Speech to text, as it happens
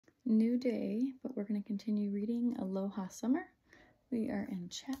New day, but we're going to continue reading Aloha Summer. We are in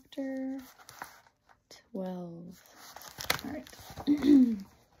chapter 12. All right.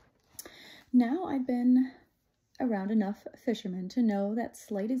 Now I've been around enough fishermen to know that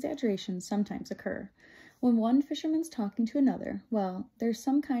slight exaggerations sometimes occur. When one fisherman's talking to another, well, there's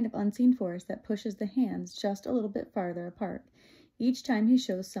some kind of unseen force that pushes the hands just a little bit farther apart each time he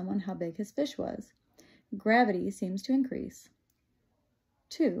shows someone how big his fish was. Gravity seems to increase,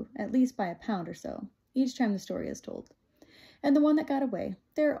 too, at least by a pound or so, each time the story is told. And the one that got away,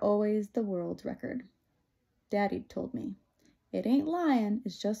 they're always the world's record. Daddy told me, it ain't lying,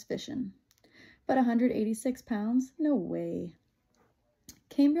 it's just fishing. But 186 pounds? No way.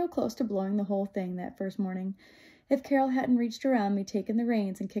 Came real close to blowing the whole thing that first morning. If Carol hadn't reached around me, taken the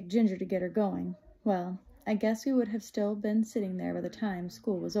reins, and kicked Ginger to get her going, well, I guess we would have still been sitting there by the time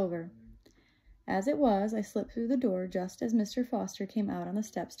school was over. As it was, I slipped through the door just as Mr. Foster came out on the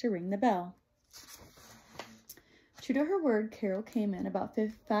steps to ring the bell. True to her word, Carol came in about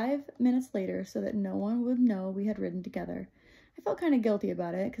 5 minutes later so that no one would know we had ridden together. I felt kind of guilty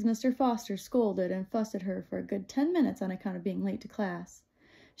about it because Mr. Foster scolded and fussed at her for a good 10 minutes on account of being late to class.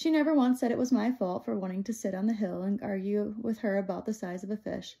 She never once said it was my fault for wanting to sit on the hill and argue with her about the size of a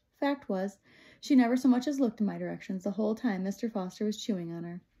fish. Fact was, she never so much as looked in my directions the whole time Mr. Foster was chewing on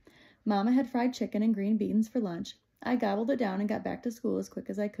her. Mama had fried chicken and green beans for lunch. I gobbled it down and got back to school as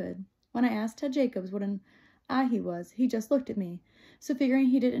quick as I could. When I asked Ted Jacobs what an ahi was, he just looked at me. So figuring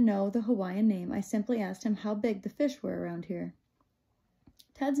he didn't know the Hawaiian name, I simply asked him how big the fish were around here.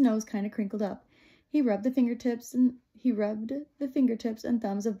 Ted's nose kind of crinkled up. He rubbed the fingertips and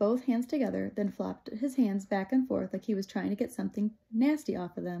thumbs of both hands together, then flopped his hands back and forth like he was trying to get something nasty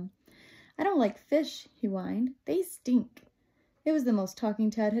off of them. I don't like fish, he whined. They stink. It was the most talking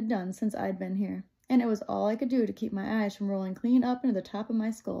Ted had done since I'd been here, and it was all I could do to keep my eyes from rolling clean up into the top of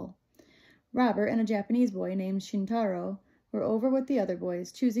my skull. Robert and a Japanese boy named Shintaro were over with the other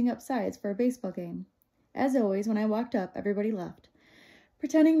boys, choosing up sides for a baseball game. As always, when I walked up, everybody left.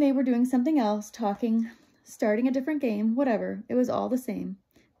 Pretending they were doing something else, talking, starting a different game, whatever, it was all the same.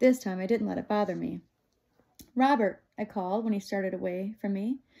 This time I didn't let it bother me. Robert, I called when he started away from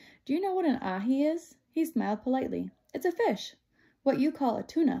me. Do you know what an ahi is? He smiled politely. It's a fish. What you call a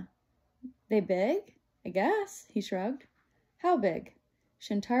tuna. They big? I guess, he shrugged. How big?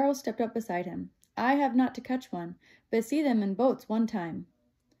 Shintaro stepped up beside him. I have not to catch one, but see them in boats one time.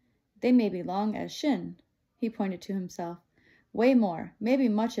 They may be long as Shin, he pointed to himself. Way more, maybe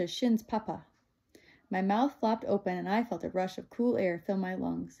much as Shin's papa. My mouth flopped open and I felt a rush of cool air fill my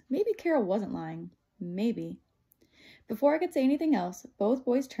lungs. Maybe Carol wasn't lying. Maybe. Before I could say anything else, both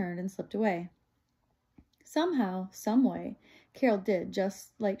boys turned and slipped away. Somehow, someway, Carol did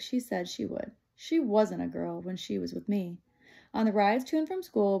just like she said she would. She wasn't a girl when she was with me. On the rides to and from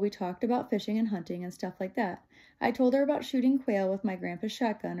school, we talked about fishing and hunting and stuff like that. I told her about shooting quail with my grandpa's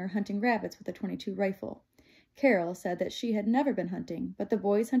shotgun or hunting rabbits with a .22 rifle. Carol said that she had never been hunting, but the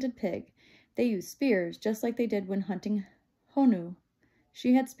boys hunted pig. They used spears just like they did when hunting honu.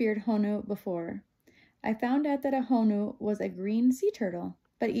 She had speared honu before. I found out that a honu was a green sea turtle.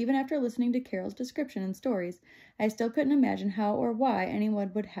 But even after listening to Carol's description and stories, I still couldn't imagine how or why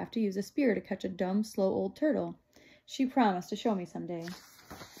anyone would have to use a spear to catch a dumb, slow old turtle. She promised to show me someday.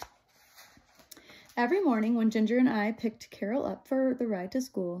 Every morning when Ginger and I picked Carol up for the ride to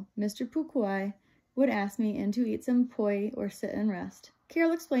school, Mr. Pukuai would ask me in to eat some poi or sit and rest.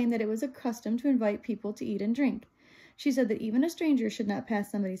 Carol explained that it was a custom to invite people to eat and drink. She said that even a stranger should not pass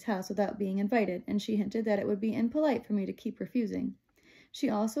somebody's house without being invited, and she hinted that it would be impolite for me to keep refusing. She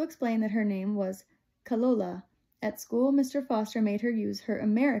also explained that her name was Kalola. At school, Mr. Foster made her use her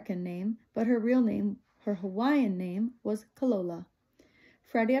American name, but her real name, her Hawaiian name, was Kalola.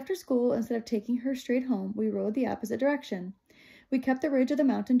 Friday after school, instead of taking her straight home, we rode the opposite direction. We kept the ridge of the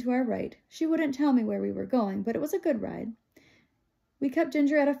mountain to our right. She wouldn't tell me where we were going, but it was a good ride. We kept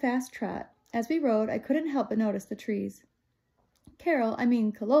Ginger at a fast trot. As we rode, I couldn't help but notice the trees.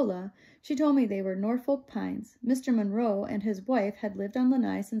 Kalola, she told me they were Norfolk pines. Mr. Monroe and his wife had lived on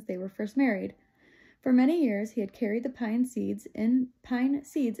Lanai since they were first married. For many years, he had carried the pine seeds in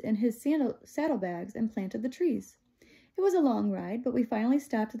his saddlebags and planted the trees. It was a long ride, but we finally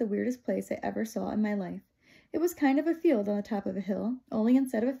stopped at the weirdest place I ever saw in my life. It was kind of a field on the top of a hill, only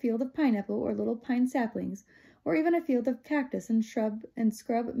instead of a field of pineapple or little pine saplings, or even a field of cactus and scrub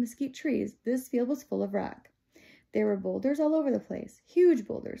mesquite trees, this field was full of rock. There were boulders all over the place, huge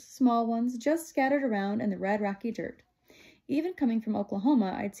boulders, small ones, just scattered around in the red rocky dirt. Even coming from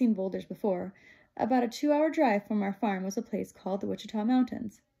Oklahoma, I'd seen boulders before. About a 2-hour drive from our farm was a place called the Wichita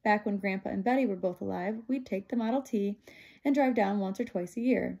Mountains. Back when Grandpa and Betty were both alive, we'd take the Model T and drive down once or twice a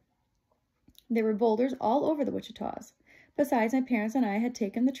year. There were boulders all over the Wichitas. Besides, my parents and I had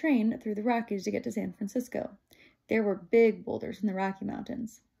taken the train through the Rockies to get to San Francisco. There were big boulders in the Rocky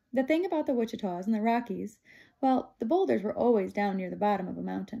Mountains. The thing about the Wichitas and the Rockies, well, the boulders were always down near the bottom of a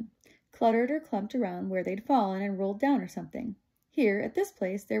mountain, cluttered or clumped around where they'd fallen and rolled down or something. Here, at this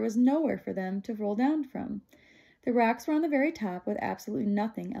place, there was nowhere for them to roll down from. The rocks were on the very top with absolutely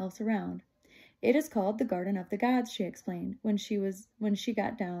nothing else around. It is called the Garden of the Gods, she explained, when she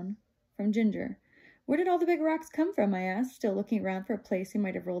got down from Ginger. Where did all the big rocks come from, I asked, still looking around for a place he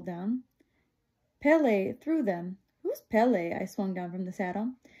might have rolled down. Pele threw them. Who's Pele? I swung down from the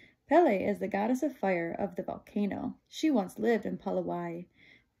saddle. Pele is the goddess of fire of the volcano. She once lived in Palawai.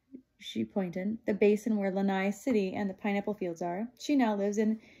 She pointed, the basin where Lanai City and the pineapple fields are. She now lives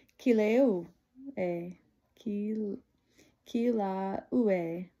in Kilauea,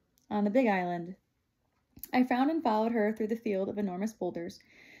 on the Big Island. I frowned and followed her through the field of enormous boulders.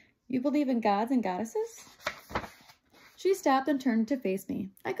 You believe in gods and goddesses? She stopped and turned to face me.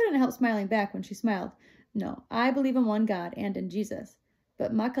 I couldn't help smiling back when she smiled. No, I believe in one God and in Jesus.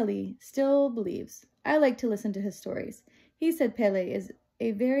 But Makali still believes. I like to listen to his stories. He said Pele is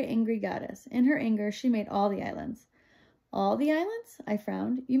a very angry goddess. In her anger, she made all the islands. All the islands? I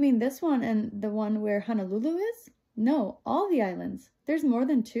frowned. You mean this one and the one where Honolulu is? No, all the islands. There's more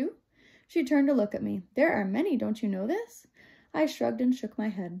than 2? She turned to look at me. There are many, don't you know this? I shrugged and shook my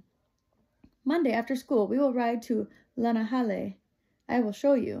head. Monday after school, we will ride to Lanahale. I will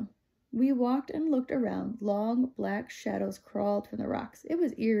show you. We walked and looked around. Long, black shadows crawled from the rocks. It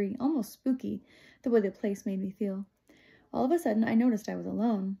was eerie, almost spooky, the way the place made me feel. All of a sudden, I noticed I was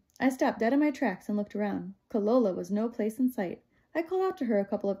alone. I stopped dead in my tracks and looked around. Kalola was no place in sight. I called out to her a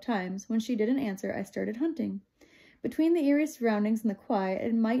couple of times. When she didn't answer, I started hunting. Between the eerie surroundings and the quiet,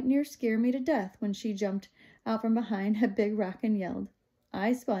 it might near scare me to death when she jumped out from behind a big rock and yelled.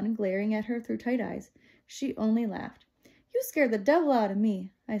 I spun, glaring at her through tight eyes. She only laughed. You scared the devil out of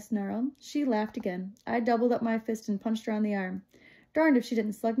me, I snarled. She laughed again. I doubled up my fist and punched her on the arm. Darned if she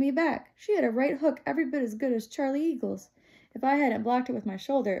didn't slug me back. She had a right hook every bit as good as Charlie Eagle's. If I hadn't blocked it with my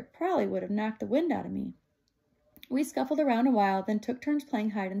shoulder, it probably would have knocked the wind out of me. We scuffled around a while, then took turns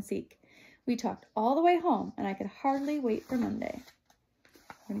playing hide and seek. We talked all the way home, and I could hardly wait for Monday.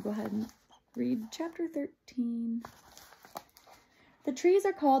 I'm going to go ahead and read chapter 13. The trees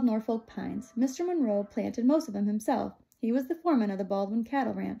are called Norfolk pines. Mr. Monroe planted most of them himself. He was the foreman of the Baldwin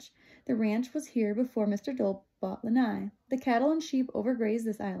Cattle Ranch. The ranch was here before Mr. Dole bought Lanai. The cattle and sheep overgraze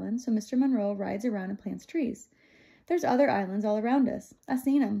this island, so Mr. Monroe rides around and plants trees. There's other islands all around us. I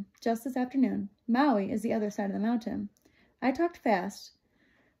seen 'em just this afternoon. Maui is the other side of the mountain. I talked fast.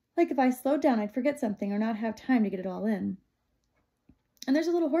 Like if I slowed down, I'd forget something or not have time to get it all in. And there's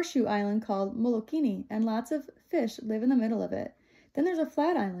a little horseshoe island called Molokini, and lots of fish live in the middle of it. Then there's a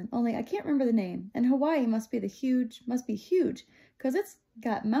flat island, only I can't remember the name, and Hawaii must be huge, 'cause it's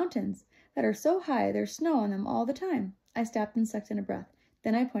got mountains that are so high there's snow on them all the time. I stopped and sucked in a breath.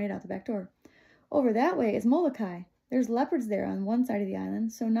 Then I pointed out the back door. Over that way is Molokai. There's leopards there on one side of the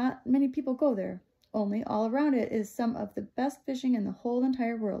island, so not many people go there. Only all around it is some of the best fishing in the whole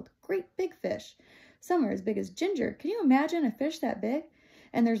entire world. Great big fish. Some are as big as Ginger. Can you imagine a fish that big?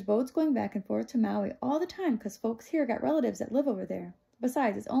 And there's boats going back and forth to Maui all the time because folks here got relatives that live over there.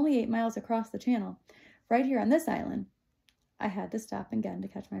 Besides, it's only 8 miles across the channel. Right here on this island. I had to stop again to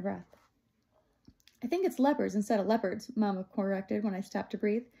catch my breath. I think it's leopards instead of leopards, Mama corrected when I stopped to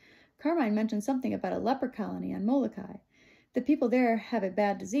breathe. Carmine mentioned something about a leper colony on Molokai. The people there have a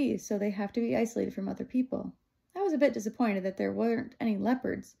bad disease, so they have to be isolated from other people. I was a bit disappointed that there weren't any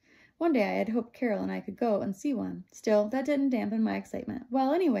leopards. One day I had hoped Carol and I could go and see one. Still, that didn't dampen my excitement.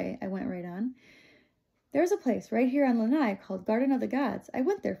 Well, anyway, I went right on. There's a place right here on Lanai called Garden of the Gods. I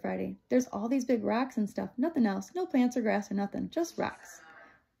went there Friday. There's all these big rocks and stuff. Nothing else. No plants or grass or nothing. Just rocks.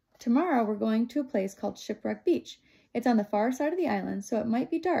 Tomorrow we're going to a place called Shipwreck Beach. It's on the far side of the island, so it might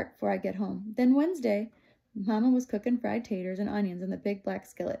be dark before I get home. Then Wednesday, Mama was cooking fried taters and onions in the big black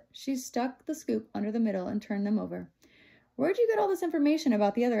skillet. She stuck the scoop under the middle and turned them over. Where'd you get all this information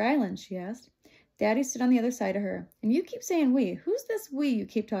about the other islands? She asked. Daddy stood on the other side of her. And you keep saying we. Who's this we you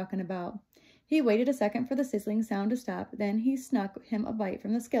keep talking about? He waited a second for the sizzling sound to stop. Then he snuck him a bite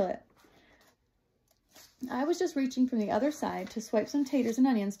from the skillet. I was just reaching from the other side to swipe some taters and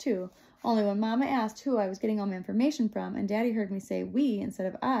onions, too. Only when Mama asked who I was getting all my information from, and Daddy heard me say we instead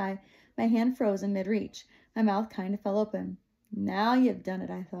of I, my hand froze in mid-reach. My mouth kind of fell open. Now you've done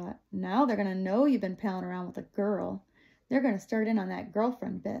it, I thought. Now they're going to know you've been palling around with a girl. They're going to start in on that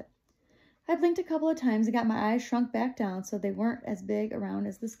girlfriend bit. I blinked a couple of times and got my eyes shrunk back down so they weren't as big around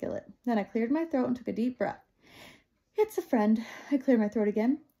as the skillet. Then I cleared my throat and took a deep breath. It's a friend. I cleared my throat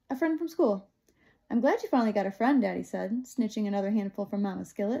again. A friend from school. I'm glad you finally got a friend, Daddy said, snitching another handful from Mama's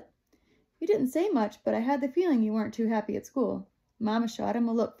skillet. You didn't say much, but I had the feeling you weren't too happy at school. Mama shot him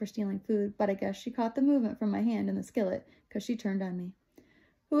a look for stealing food, but I guess she caught the movement from my hand in the skillet, 'cause she turned on me.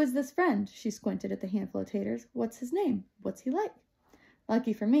 Who is this friend? She squinted at the handful of taters. What's his name? What's he like?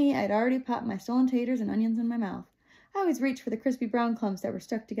 Lucky for me, I'd already popped my stolen taters and onions in my mouth. I always reached for the crispy brown clumps that were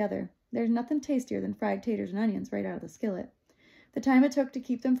stuck together. There's nothing tastier than fried taters and onions right out of the skillet. The time it took to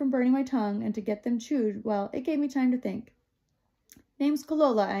keep them from burning my tongue and to get them chewed, well, it gave me time to think. Name's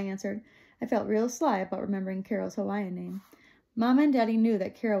Kalola, I answered. I felt real sly about remembering Carol's Hawaiian name. Mama and Daddy knew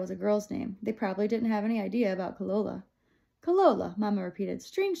that Carol was a girl's name. They probably didn't have any idea about Kalola. Kalola, Mama repeated.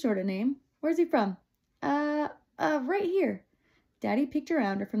 Strange sort of name. Where's he from? Right here. Daddy peeked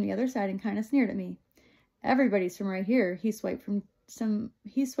around her from the other side and kind of sneered at me. Everybody's from right here. He swiped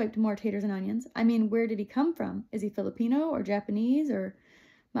more taters and onions. I mean, where did he come from? Is he Filipino or Japanese or...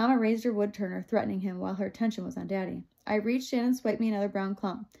 Mama raised her wood turner, threatening him while her attention was on Daddy. I reached in and swiped me another brown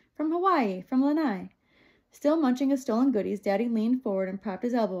clump. From Hawaii, from Lanai. Still munching his stolen goodies, Daddy leaned forward and propped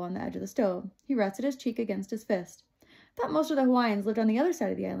his elbow on the edge of the stove. He rested his cheek against his fist. Thought most of the Hawaiians lived on the other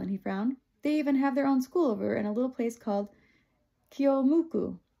side of the island, he frowned. They even have their own school over in a little place called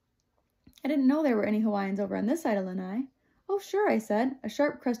Keomuku. I didn't know there were any Hawaiians over on this side of Lanai. Oh, sure, I said. A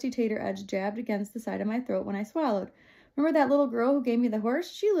sharp, crusty tater edge jabbed against the side of my throat when I swallowed. Remember that little girl who gave me the horse?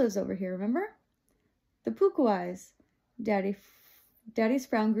 She lives over here, remember? The Pukuais. Daddy's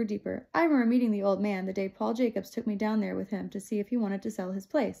frown grew deeper. I remember meeting the old man the day Paul Jacobs took me down there with him to see if he wanted to sell his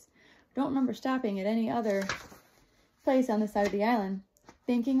place. Don't remember stopping at any other place on this side of the island.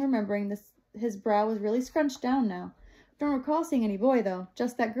 Remembering this, his brow was really scrunched down now. Don't recall seeing any boy, though.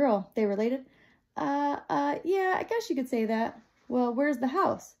 Just that girl. They related? Yeah, I guess you could say that. Well, where's the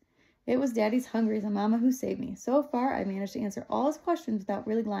house? It was Daddy's hungry as a mama who saved me. So far, I managed to answer all his questions without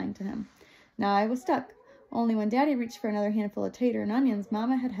really lying to him. Now I was stuck. Only when Daddy reached for another handful of tater and onions,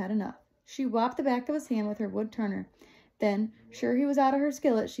 Mama had had enough. She whopped the back of his hand with her wood turner. Then, sure he was out of her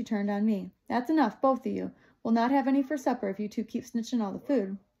skillet, she turned on me. That's enough, both of you. We'll not have any for supper if you two keep snitching all the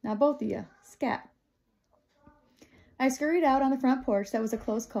food. Now both of you, scat. I scurried out on the front porch. That was a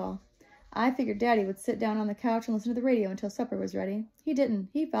close call. I figured Daddy would sit down on the couch and listen to the radio until supper was ready. He didn't.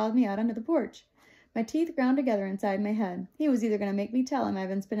 He followed me out onto the porch. My teeth ground together inside my head. He was either going to make me tell him I'd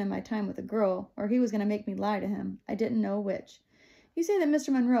been spending my time with a girl, or he was going to make me lie to him. I didn't know which. You say that Mr.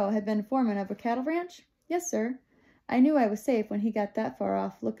 Monroe had been foreman of a cattle ranch? Yes, sir. I knew I was safe when he got that far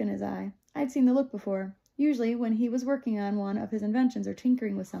off look in his eye. I'd seen the look before, usually when he was working on one of his inventions or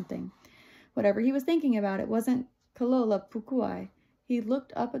tinkering with something. Whatever he was thinking about, it wasn't Kalola Pukuai. He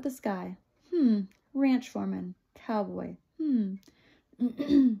looked up at the sky. Ranch foreman. Cowboy.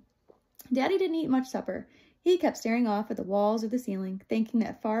 Daddy didn't eat much supper. He kept staring off at the walls or the ceiling, thinking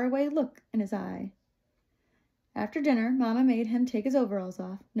that faraway look in his eye. After dinner, Mama made him take his overalls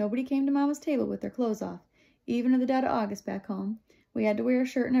off. Nobody came to Mama's table with their clothes off. Even in the dead of August back home, we had to wear a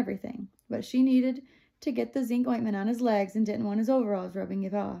shirt and everything. But she needed to get the zinc ointment on his legs and didn't want his overalls rubbing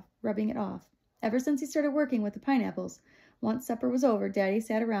it off. Ever since he started working with the pineapples, once supper was over, Daddy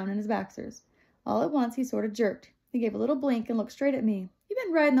sat around in his boxers. All at once, he sort of jerked. He gave a little blink and looked straight at me. You've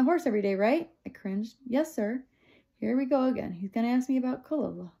been riding the horse every day, right? I cringed. Yes, sir. Here we go again. He's going to ask me about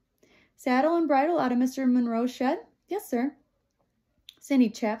Kalola. Saddle and bridle out of Mr. Monroe's shed? Yes, sir. See any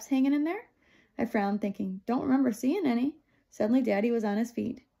chaps hanging in there? I frowned, thinking, don't remember seeing any. Suddenly, Daddy was on his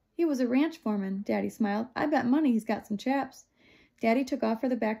feet. He was a ranch foreman, Daddy smiled. I bet money he's got some chaps. Daddy took off for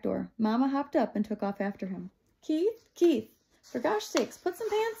the back door. Mama hopped up and took off after him. Keith, for gosh sakes, put some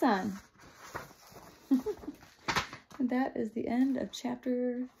pants on. And that is the end of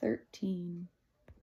chapter 13.